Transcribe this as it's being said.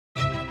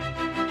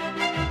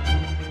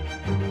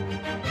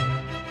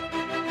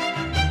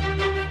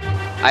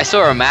I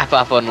saw a map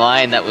up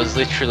online that was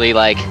literally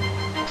like,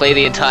 play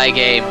the entire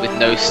game with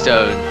no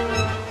stone.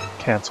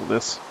 Cancel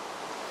this.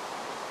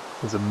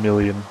 There's a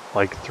million,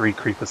 like 3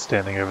 creepers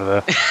standing over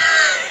there.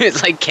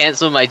 It's like,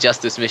 cancel my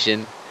justice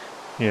mission.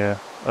 Yeah.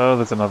 Oh,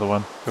 there's another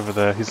one over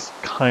there. He's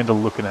kind of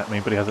looking at me,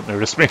 but he hasn't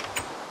noticed me.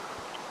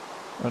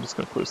 I'm just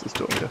going to close this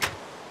door here.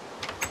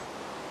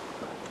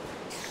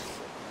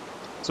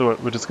 So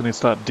what, we're just going to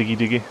start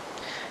diggy.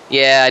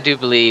 Yeah, I do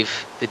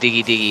believe the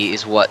diggy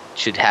is what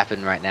should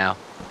happen right now.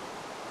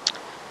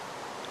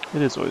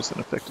 It is always an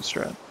effective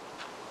strat.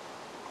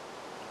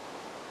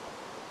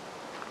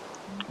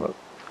 Well,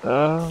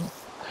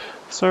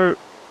 so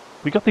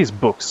we got these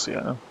books,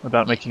 yeah,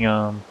 about making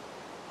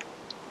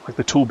like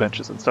the tool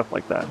benches and stuff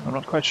like that. I'm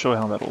not quite sure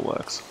how that all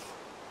works.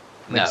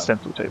 Make a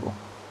stencil table.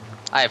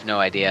 I have no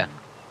idea.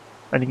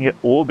 And you can get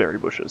ore berry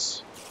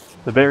bushes.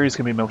 The berries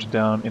can be melted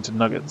down into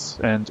nuggets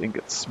and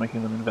ingots,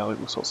 making them an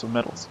invaluable source of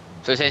metals.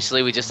 So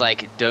essentially we just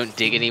like don't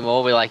dig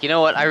anymore. We're like, you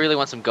know what, I really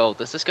want some gold.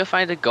 Let's just go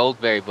find a gold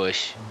berry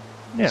bush.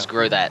 Yeah. Just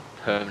grow that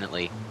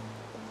permanently.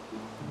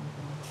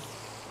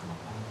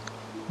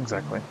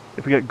 Exactly.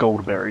 If we get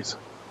gold berries.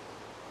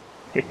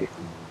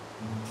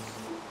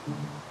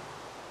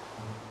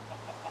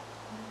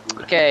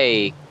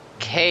 Okay,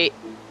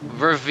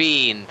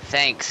 ravine.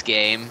 Thanks,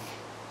 game.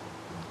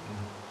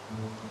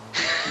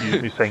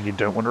 You're saying you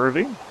don't want a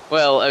ravine?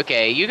 Well,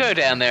 okay, you go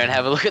down there and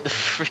have a look at the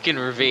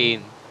freaking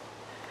ravine.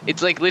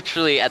 It's like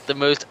literally at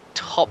the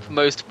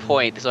topmost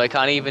point, so I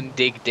can't even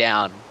dig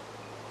down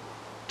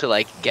to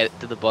like get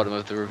to the bottom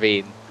of the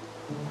ravine.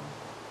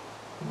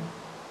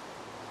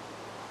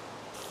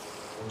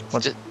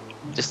 It's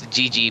just a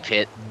GG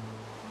pit.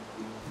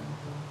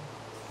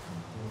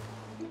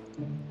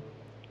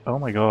 Oh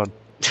my god.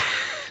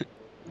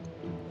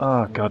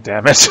 Oh god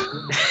damn it.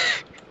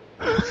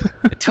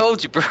 I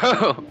told you,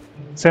 bro.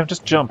 Sam,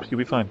 just jump, you'll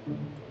be fine.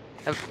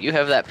 You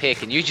have that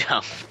pick and you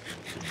jump.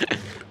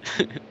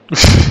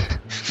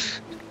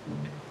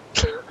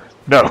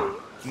 No.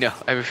 No,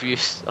 I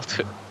refuse. I'll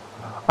do it.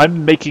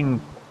 I'm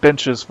making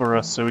benches for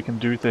us so we can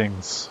do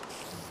things.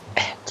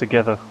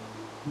 Together.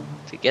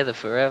 Together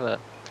forever.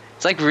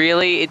 It's like,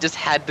 really? It just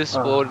had to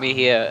spawn me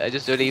here. I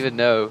just don't even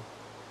know.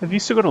 Have you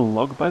still got a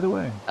log, by the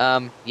way?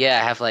 Yeah,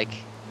 I have like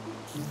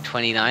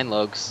 29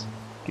 logs.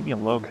 Give me a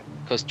log.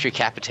 Because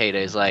Tricapitator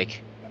is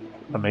like...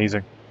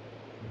 Amazing.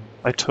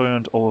 I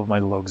turned all of my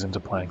logs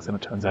into planks and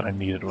it turns out I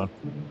needed one.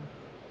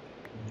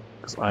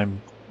 Because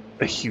I'm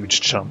a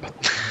huge chump.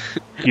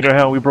 You know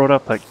how we brought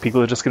up, like,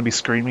 people are just going to be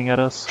screaming at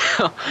us?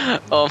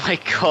 Oh my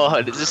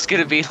god, it's just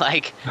going to be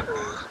like...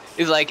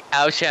 It's like,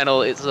 our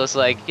channel, it's just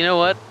like, you know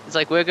what? It's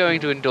like, we're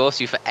going to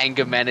endorse you for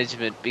anger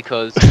management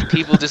because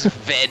people just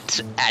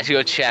vent at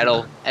your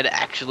channel and it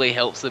actually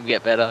helps them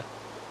get better.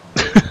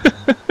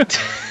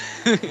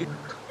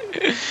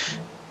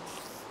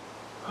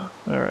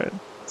 Alright.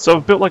 So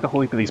I've built like a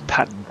whole heap of these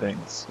pattern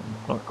things.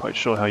 I'm not quite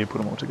sure how you put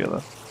them all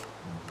together.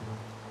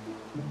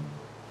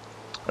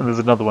 And there's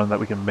another one that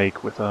we can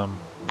make with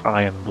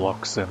iron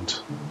blocks and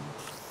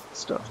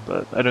stuff,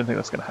 but I don't think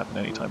that's going to happen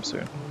anytime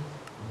soon.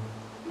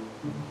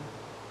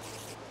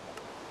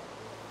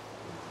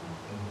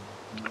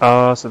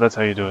 So that's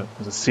how you do it.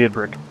 There's a seared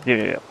brick.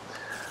 Yeah.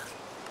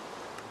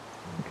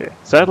 Okay.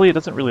 Sadly, it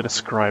doesn't really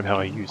describe how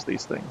I use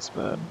these things,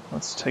 but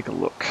let's take a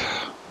look.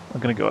 I'm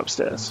gonna go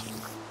upstairs.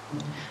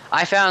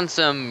 I found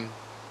some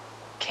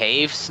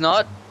cave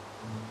snot.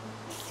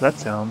 That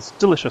sounds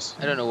delicious.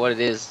 I don't know what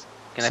it is.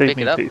 Can Save I pick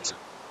me it up? Pete.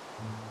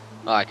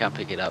 Oh, I can't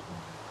pick it up.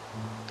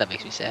 That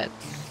makes me sad.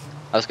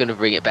 I was going to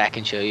bring it back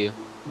and show you.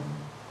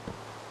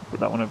 Put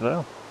that one over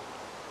there.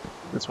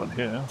 This one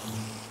here.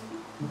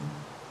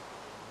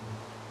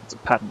 It's a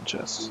pattern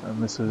chest,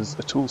 and this is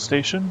a tool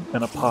station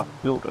and a part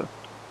builder.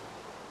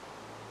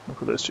 Look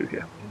for those two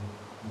here.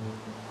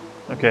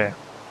 Okay.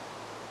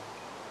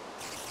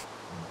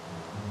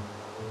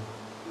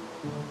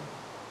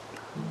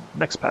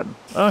 Next pattern.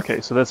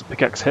 Okay, so there's a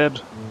pickaxe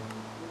head,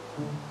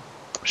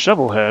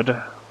 shovel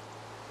head,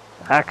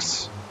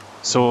 axe,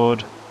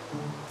 sword,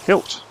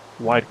 hilt,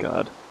 wide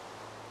guard,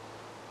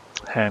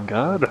 hand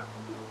guard.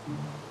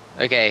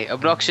 Okay,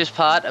 obnoxious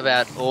part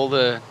about all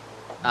the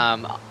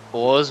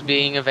ores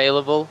being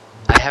available.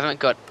 I haven't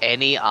got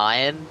any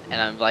iron,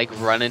 and I'm like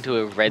run into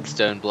a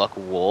redstone block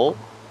wall.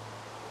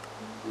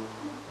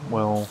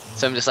 Well,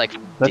 so I'm just like,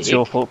 that's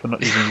your fault for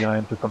not using the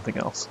iron for something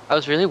else. I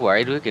was really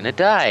worried we were gonna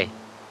die.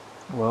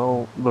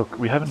 Well, look,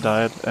 we haven't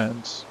died, and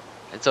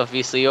it's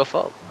obviously your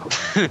fault.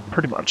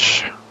 Pretty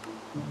much.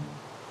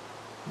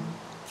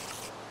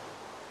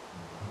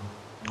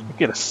 We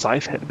get a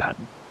scythe head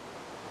pattern.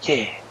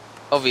 Yeah.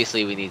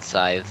 Obviously we need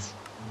scythes.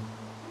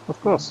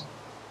 Of course.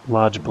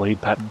 Large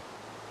blade pattern.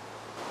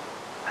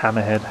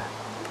 Hammerhead.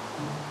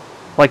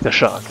 Like the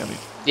shark, I mean.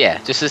 Yeah,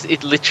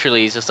 it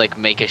literally is just like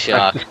make a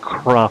shark. Just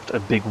craft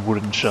a big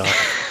wooden shark.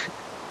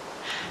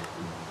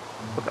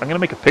 Look, I'm gonna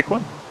make a thick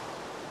one.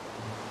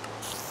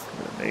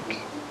 I'm gonna make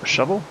a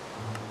shovel.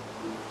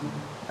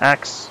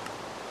 Axe.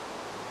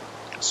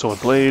 Sword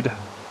blade.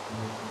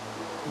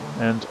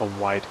 And a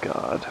wide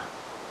guard.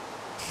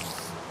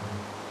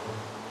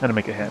 And to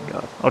make a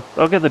handguard.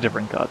 I'll get the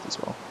different guards as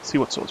well. See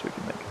what swords we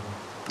can make.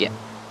 Yeah.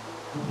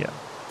 Yeah.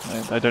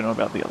 I don't know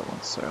about the other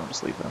ones, so I'll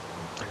just leave them.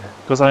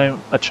 Because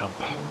I'm a chump.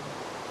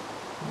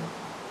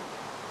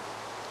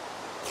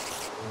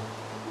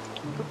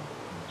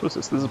 What's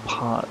this? This is a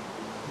part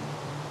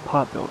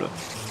builder.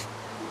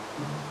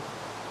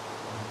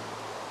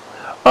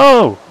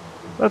 Oh!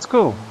 That's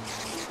cool.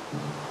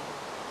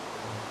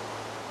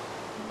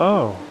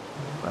 Oh.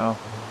 Wow.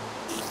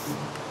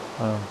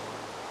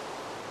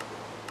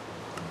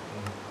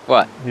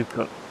 What? You've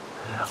got...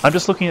 I'm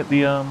just looking at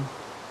the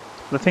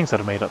things that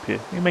are made up here.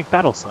 You can make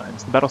battle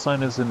signs. The battle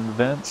sign is an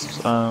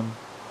advanced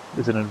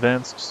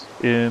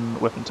in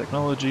weapon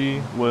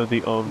technology,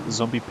 worthy of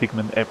zombie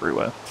pigmen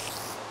everywhere.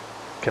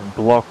 Can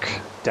block,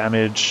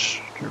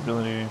 damage,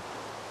 durability.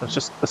 It's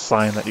just a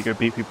sign that you go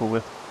beat people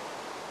with.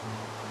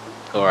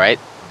 Alright.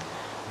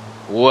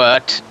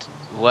 What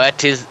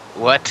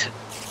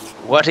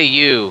are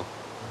you?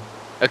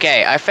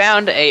 Okay, I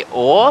found a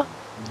ore.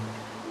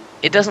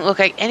 It doesn't look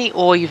like any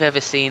ore you've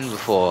ever seen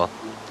before.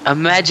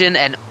 Imagine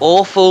an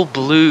awful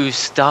blue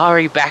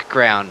starry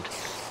background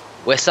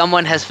where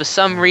someone has for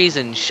some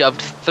reason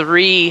shoved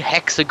 3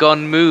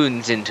 hexagon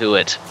moons into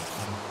it.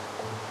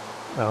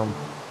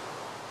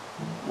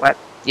 What?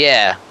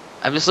 Yeah,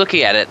 I'm just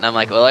looking at it and I'm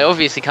like, well, I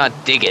obviously can't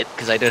dig it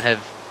because I don't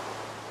have...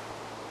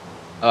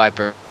 Oh, I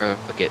broke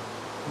it.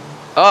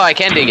 Oh, I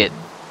can dig it.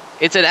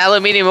 It's an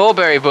aluminium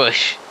oreberry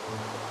bush.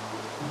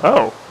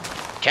 Oh.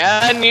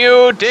 Can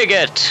you dig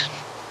it?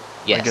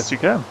 Yes. I guess you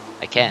can.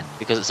 I can,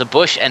 because it's a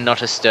bush and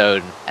not a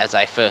stone, as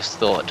I first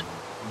thought.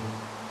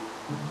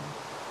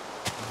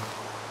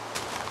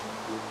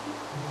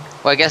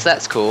 Well, I guess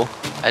that's cool.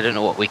 I don't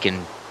know what we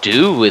can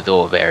do with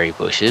oreberry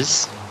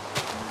bushes.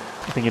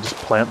 I think you just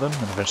plant them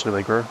and eventually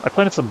they grow. I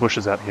planted some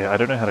bushes out here. I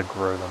don't know how to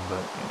grow them, but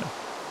you know.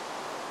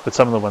 But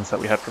some of the ones that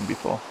we had from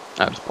before.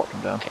 I just plopped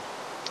them down. Okay.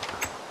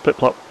 Plip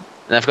plop.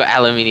 And I've got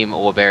aluminium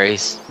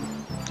oreberries.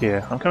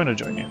 Yeah, I'm coming to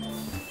join you.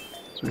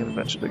 So we can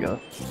adventure together.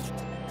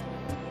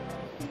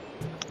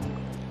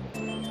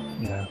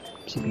 Yeah,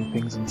 keeping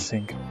things in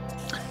sync.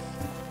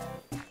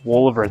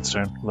 Wall of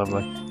redstone,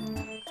 lovely.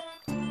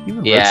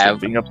 Even redstone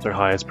being up so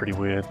high is pretty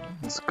weird.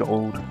 It's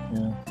gold,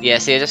 yeah. Yeah,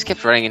 see, I just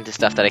kept running into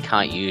stuff that I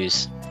can't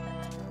use.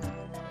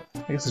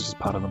 I guess it's just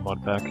part of the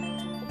mod pack.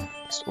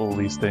 Just all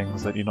these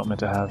things that you're not meant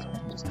to have.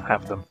 Just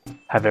have them.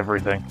 Have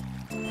everything.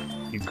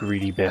 You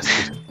greedy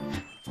bastard.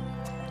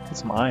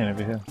 It's mine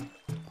over here.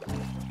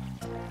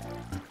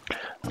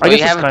 I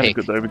guess it's kind of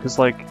good though, because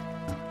like,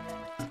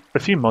 a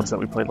few mods that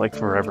we played like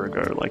forever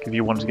ago, like if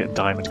you wanted to get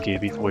diamond gear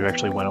before you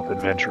actually went off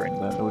adventuring,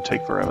 then it would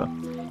take forever.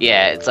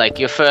 Yeah, it's like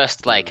your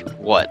first, like,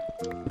 what?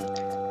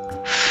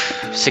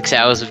 6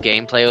 hours of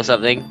gameplay or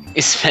something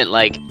is spent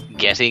like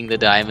getting the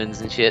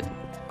diamonds and shit.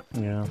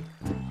 Yeah.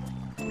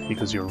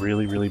 Because you're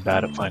really, really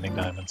bad at finding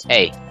diamonds.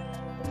 Hey,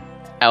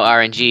 our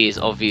RNG is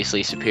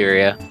obviously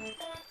superior.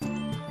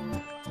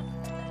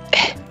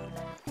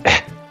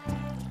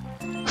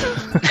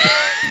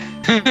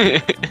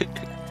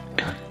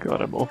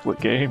 God, I'm awful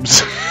at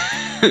games.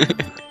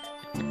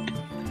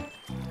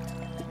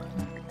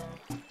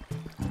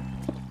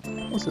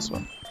 What's this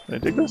one? Can I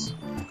dig this?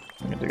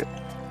 I can dig it.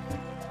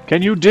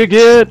 Can you dig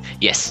it?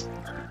 Yes.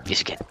 Yes,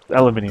 you can.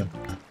 Aluminium.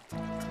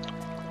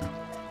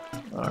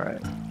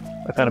 Alright.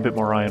 I found a bit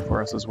more iron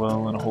for us as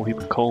well, and a whole heap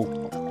of coal.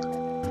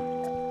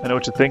 I know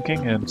what you're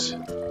thinking, and...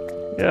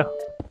 yeah.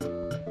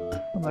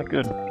 I'm that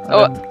good.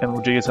 I'm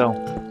MLG as hell.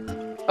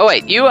 Oh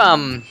wait, you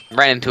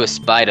ran into a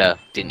spider,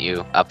 didn't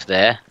you, up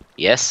there?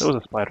 Yes? There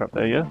was a spider up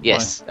there, yeah?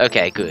 Yes. Why?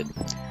 Okay, good.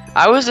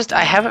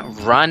 I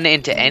haven't run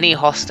into any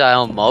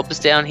hostile mobs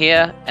down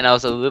here, and I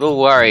was a little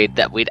worried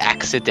that we'd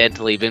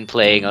accidentally been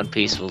playing on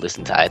peaceful this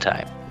entire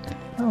time.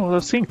 Oh, well,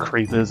 I've seen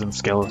creepers and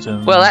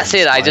skeletons. Well, that's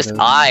it, spiders.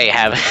 I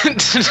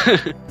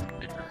haven't.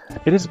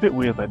 It is a bit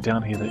weird that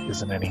down here there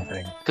isn't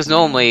anything. Because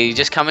normally you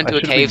just come into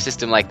a cave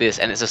system like this,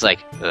 and it's just like,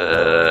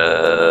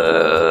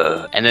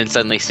 and then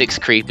suddenly 6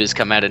 creepers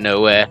come out of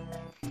nowhere.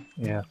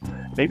 Yeah.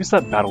 Maybe it's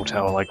that battle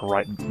tower, like,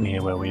 right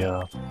near where we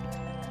are.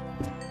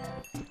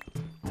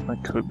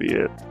 That could be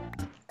it.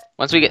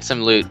 Once we get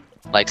some loot,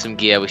 like some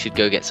gear, we should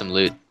go get some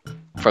loot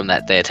from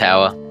that there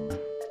tower.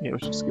 Yeah, we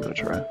should just give it a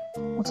try.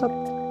 What's up?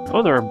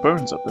 Oh, there are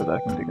bones up there that I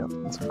can dig up,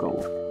 and some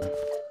gold.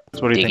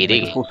 So what do you think?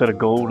 Make a full set of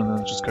gold and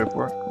then just go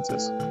for it? What's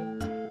this?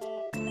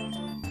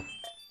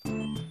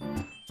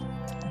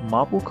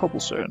 Marble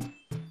cobblestone.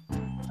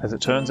 As it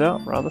turns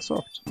out, rather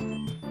soft.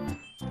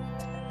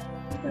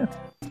 Yeah.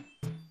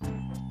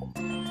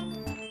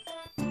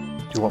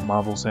 Do you want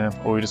marble, Sam?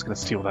 Or are we just going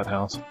to steal that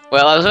house?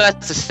 Well, I was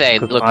about to say,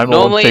 look, I'm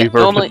normally, all in favor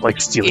of, like,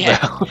 stealing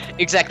that house.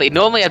 Exactly.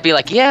 Normally I'd be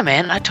like, yeah,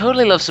 man, I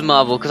totally love some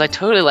marble, because I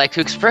totally like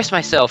to express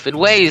myself in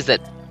ways that,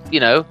 you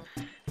know,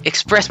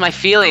 express my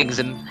feelings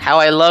and how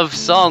I love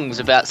songs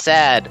about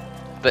sad.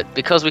 But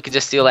because we could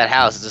just steal that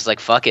house, it's just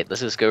like, fuck it,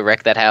 let's just go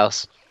wreck that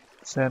house.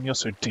 Sam, you're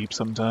so deep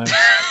sometimes.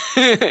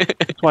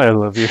 That's why I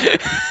love you.